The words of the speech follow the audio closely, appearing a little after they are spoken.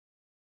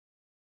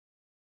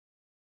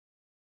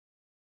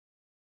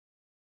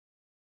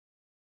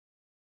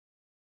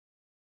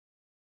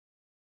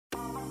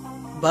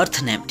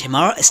Birth name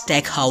Tamara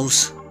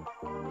Stackhouse,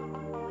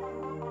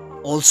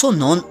 also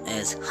known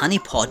as Honey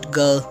Pot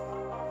Girl.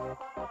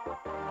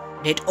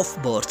 Date of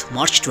birth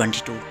March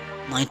 22,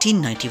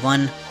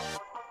 1991.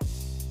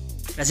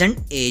 Present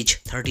age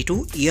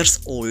 32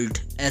 years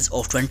old as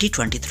of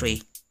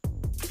 2023.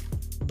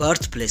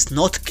 Birthplace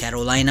North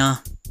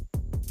Carolina.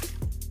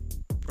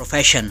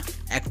 Profession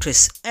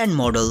actress and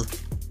model.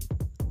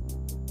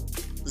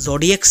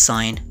 Zodiac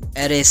sign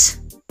Aries.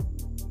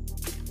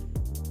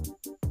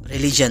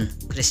 Religion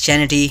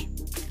Christianity.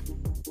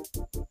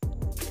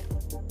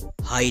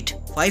 Height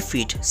 5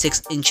 feet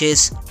 6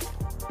 inches.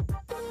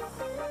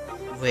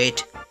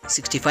 Weight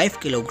 65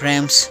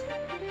 kilograms.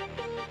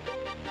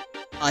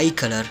 Eye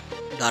color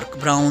dark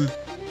brown.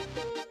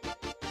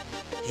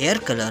 Hair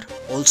color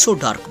also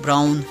dark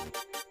brown.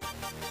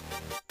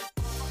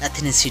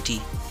 Ethnicity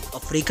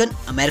African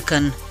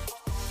American.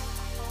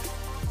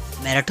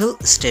 Marital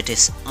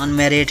status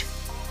unmarried.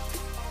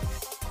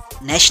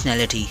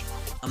 Nationality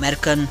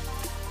American.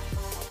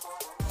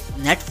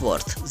 Net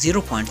worth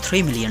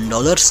 $0.3 million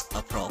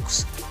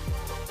approx.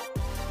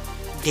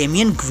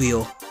 Damien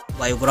Guillot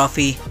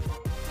biography.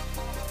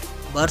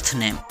 Birth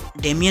name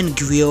Damien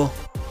Guillot,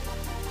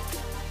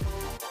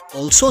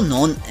 also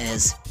known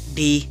as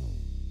D.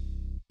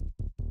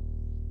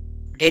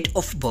 Date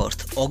of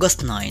birth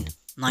August 9,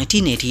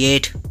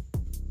 1988.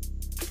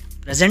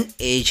 Present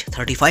age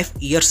 35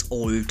 years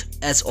old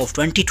as of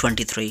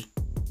 2023.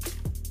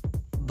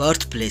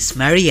 Birthplace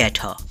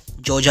Marietta,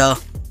 Georgia.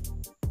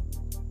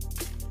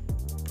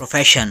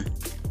 Profession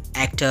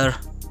actor.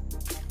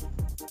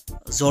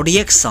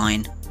 Zodiac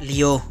sign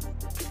Leo.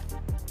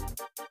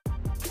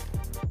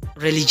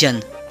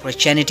 Religion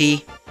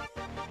Christianity.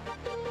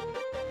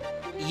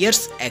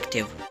 Years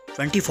active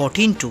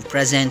 2014 to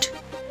present.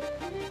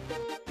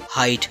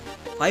 Height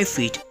 5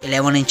 feet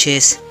 11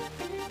 inches.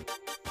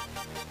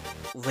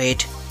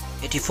 Weight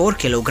 84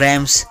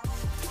 kilograms.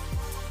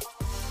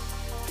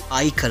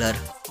 Eye color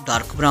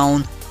dark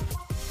brown.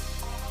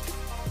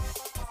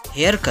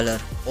 Hair color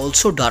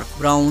also dark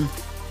brown.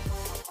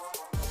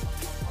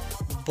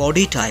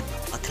 Body type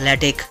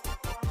athletic.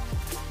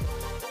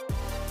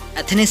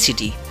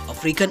 Ethnicity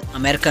African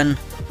American.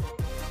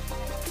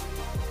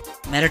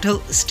 Marital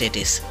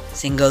status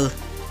single.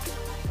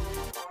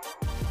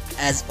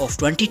 As of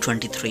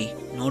 2023,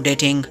 no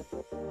dating.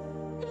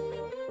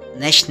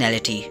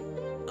 Nationality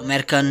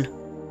American.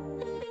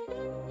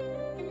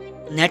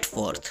 Net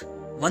worth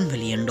 $1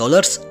 million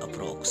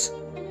approx.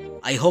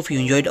 I hope you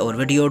enjoyed our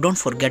video. Don't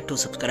forget to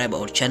subscribe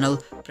our channel,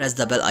 press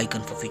the bell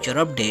icon for future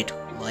update,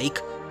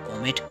 like,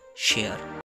 comment, share.